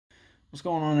What's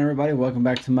going on, everybody? Welcome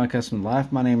back to My Custom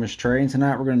Life. My name is Trey, and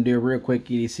tonight we're going to do a real quick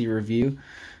E.D.C review.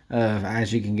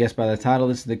 As you can guess by the title,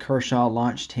 this is the Kershaw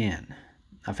Launch 10.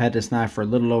 I've had this knife for a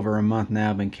little over a month now.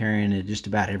 I've been carrying it just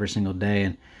about every single day,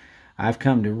 and I've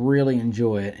come to really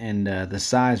enjoy it, and the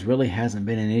size really hasn't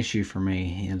been an issue for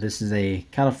me. This is a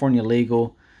California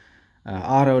legal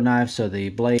auto knife, so the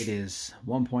blade is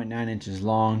 1.9 inches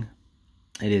long.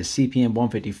 It is CPM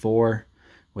 154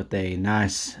 with a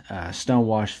nice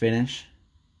stonewash finish,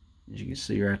 as you can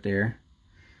see right there.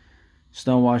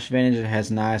 Stonewash finish. It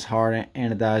has nice hard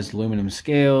anodized aluminum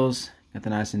scales. Got the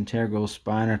nice integral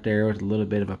spine right there with a little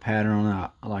bit of a pattern on it.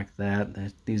 I like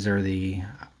that. These are the.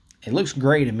 It looks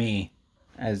gray to me.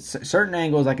 At certain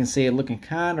angles, I can see it looking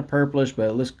kind of purplish, but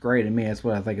it looks gray to me. That's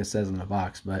what I think it says in the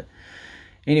box. But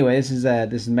anyway, this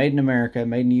is made in America,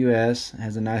 made in the U.S. It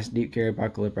has a nice deep carry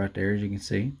buckle lip right there, as you can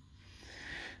see.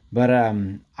 But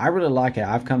I really like it.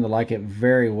 I've come to like it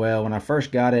very well. When I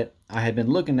first got it, I had been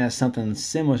looking at something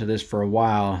similar to this for a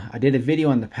while. I did a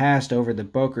video in the past over the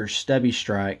Boker Stubby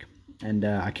Strike, and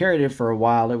I carried it for a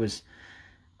while.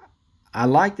 I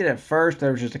liked it at first.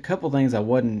 There was just a couple things I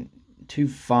wasn't too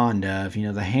fond of. You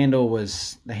know, the handle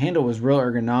was real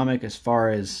ergonomic as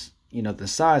far as, you know, the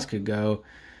size could go,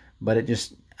 but it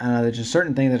just, I don't know, there's just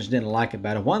certain things I just didn't like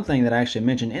about it. One thing that I actually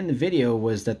mentioned in the video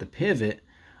was that the pivot,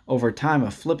 over time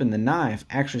of flipping the knife,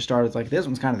 actually started, like, this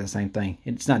one's kind of the same thing.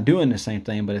 It's not doing the same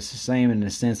thing, but it's the same in the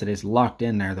sense that it's locked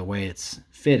in there the way it's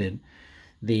fitted.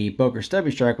 The Boker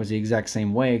Stubby Strike was the exact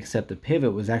same way, except the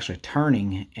pivot was actually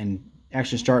turning and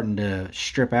actually starting to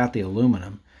strip out the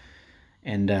aluminum.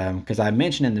 And because I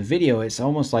mentioned in the video, it's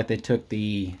almost like they took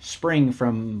the spring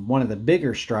from one of the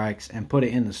bigger strikes and put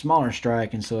it in the smaller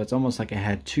strike, and so it's almost like it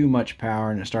had too much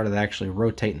power and it started actually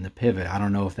rotating the pivot. I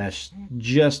don't know if that's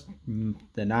just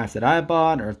the knife that I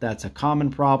bought or if that's a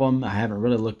common problem. I haven't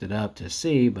really looked it up to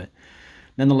see, but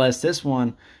nonetheless, this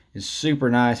one is super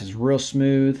nice. It's real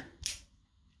smooth.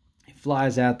 It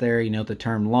flies out there. You know, the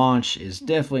term launch is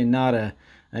definitely not an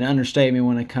understatement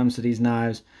when it comes to these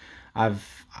knives.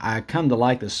 I come to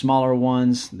like the smaller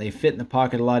ones. They fit in the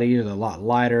pocket a lot easier. They're a lot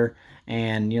lighter,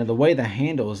 and you know, the way the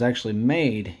handle is actually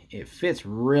made, it fits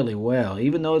really well.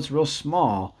 Even though it's real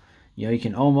small, you know, you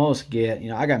can almost get, you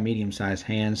know, I got medium-sized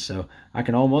hands, so I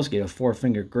can almost get a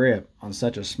 4-finger grip on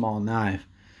such a small knife.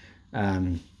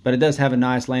 But it does have a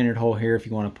nice lanyard hole here if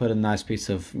you want to put a nice piece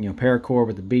of, you know, paracord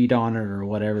with a bead on it or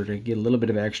whatever to get a little bit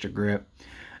of extra grip.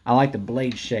 I like the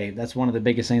blade shape. That's one of the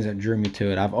biggest things that drew me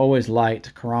to it. I've always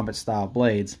liked karambit style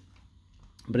blades,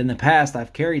 but in the past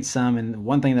I've carried some, and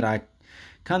one thing that I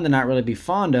come to not really be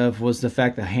fond of was the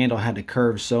fact the handle had to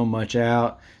curve so much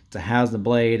out to house the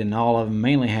blade, and all of them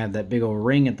mainly have that big old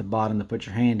ring at the bottom to put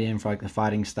your hand in for like the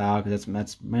fighting style, because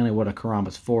that's mainly what a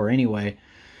karambit's for anyway.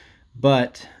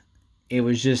 But it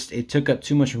was just, it took up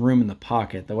too much room in the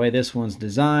pocket. The way this one's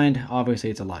designed,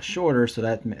 obviously it's a lot shorter, so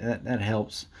that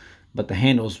helps. But the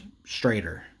handle's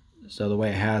straighter, so the way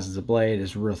it houses the blade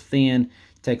is real thin.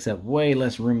 It takes up way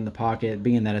less room in the pocket.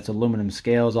 Being that it's aluminum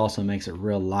scales also makes it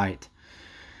real light.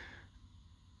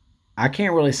 I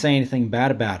can't really say anything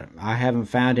bad about it. I haven't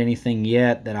found anything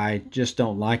yet that I just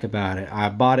don't like about it. I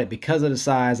bought it because of the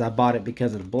size. I bought it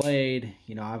because of the blade.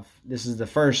 You know, this is the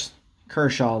first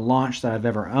Kershaw Launch that I've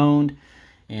ever owned,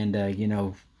 and you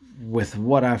know, with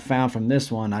what I found from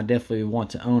this one, I definitely want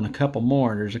to own a couple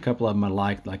more. There's a couple of them I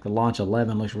like the Launch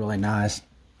 11 looks really nice.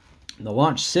 The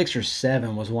Launch 6 or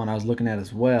 7 was one I was looking at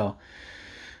as well.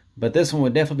 But this one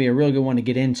would definitely be a real good one to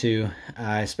get into,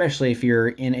 especially if you're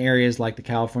in areas like the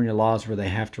California laws where they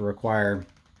have to require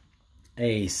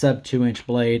a sub 2-inch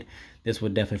blade. This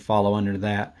would definitely follow under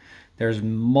that. There's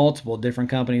multiple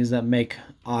different companies that make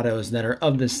autos that are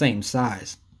of the same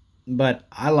size, but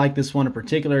I like this one in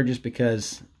particular just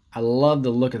because I love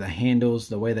the look of the handles,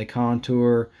 the way they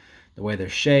contour, the way they're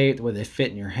shaped, the way they fit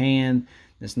in your hand.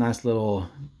 This nice little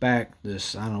back,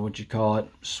 this, I don't know what you call it,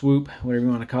 swoop, whatever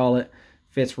you want to call it,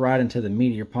 fits right into the meat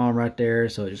of your palm right there,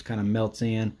 so it just kind of melts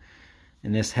in.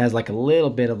 And this has like a little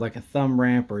bit of like a thumb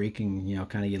ramp, or you can, you know,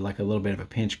 kind of get like a little bit of a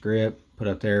pinch grip, put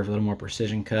up there for a little more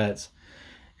precision cuts.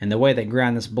 And the way they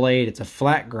grind this blade, it's a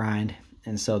flat grind,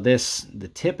 and so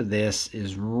the tip of this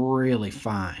is really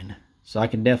fine. So I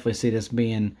can definitely see this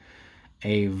being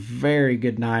a very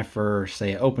good knife for,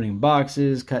 say, opening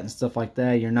boxes, cutting stuff like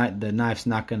that. The knife's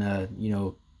not gonna, you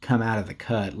know, come out of the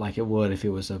cut like it would if it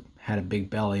was had a big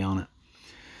belly on it.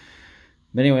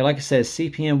 But anyway, like I said,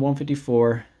 CPM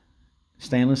 154,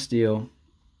 stainless steel.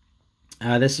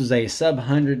 This is a sub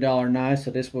 $100 knife,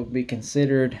 so this would be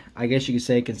considered, I guess you could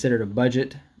say, considered a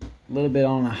budget, a little bit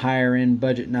on a higher end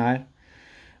budget knife.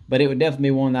 But it would definitely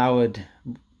be one that I would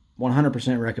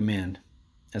 100% recommend.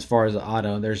 as far as the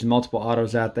auto. There's multiple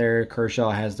autos out there.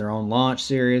 Kershaw has their own Launch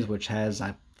series, which has,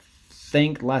 I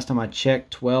think last time I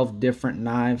checked, 12 different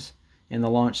knives in the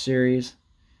Launch series.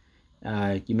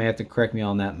 You may have to correct me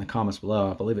on that in the comments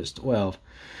below. I believe it's 12.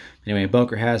 Anyway,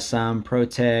 Boker has some.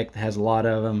 ProTech has a lot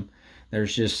of them.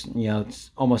 There's just, you know,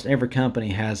 almost every company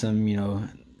has them. You know,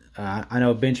 I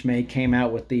know Benchmade came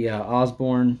out with the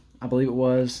Osborne, I believe it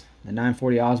was, the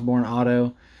 940 Osborne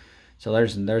auto. So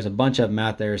there's a bunch of them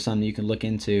out there, something you can look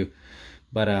into.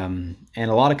 But and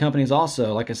a lot of companies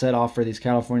also, like I said, offer these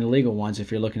California legal ones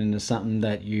if you're looking into something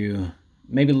that you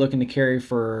maybe looking to carry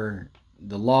for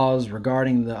the laws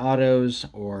regarding the autos,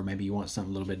 or maybe you want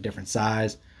something a little bit different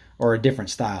size or a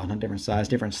different style, not different size,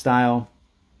 different style.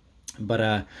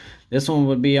 But this one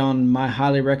would be on my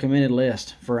highly recommended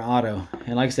list for auto.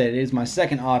 And like I said, it is my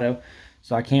second auto,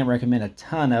 so I can't recommend a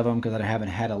ton of them because I haven't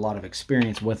had a lot of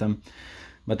experience with them.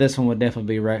 But this one would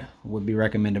definitely be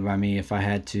recommended by me if I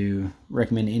had to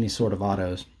recommend any sort of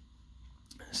autos.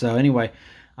 So anyway,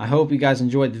 I hope you guys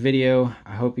enjoyed the video.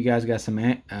 I hope you guys got some,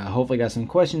 hopefully got some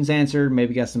questions answered.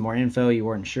 Maybe got some more info you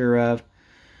weren't sure of.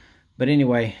 But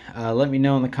anyway, let me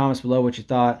know in the comments below what you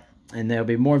thought. And there'll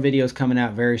be more videos coming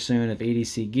out very soon of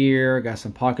E.D.C gear. Got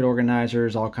some pocket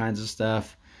organizers, all kinds of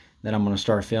stuff that I'm going to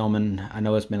start filming. I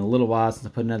know it's been a little while since I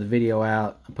put another video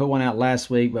out. I put one out last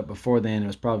week, but before then it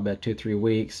was probably about 2-3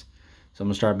 weeks. So I'm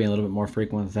going to start being a little bit more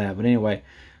frequent with that. But anyway,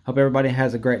 hope everybody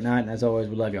has a great night. And as always,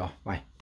 we love y'all. Bye.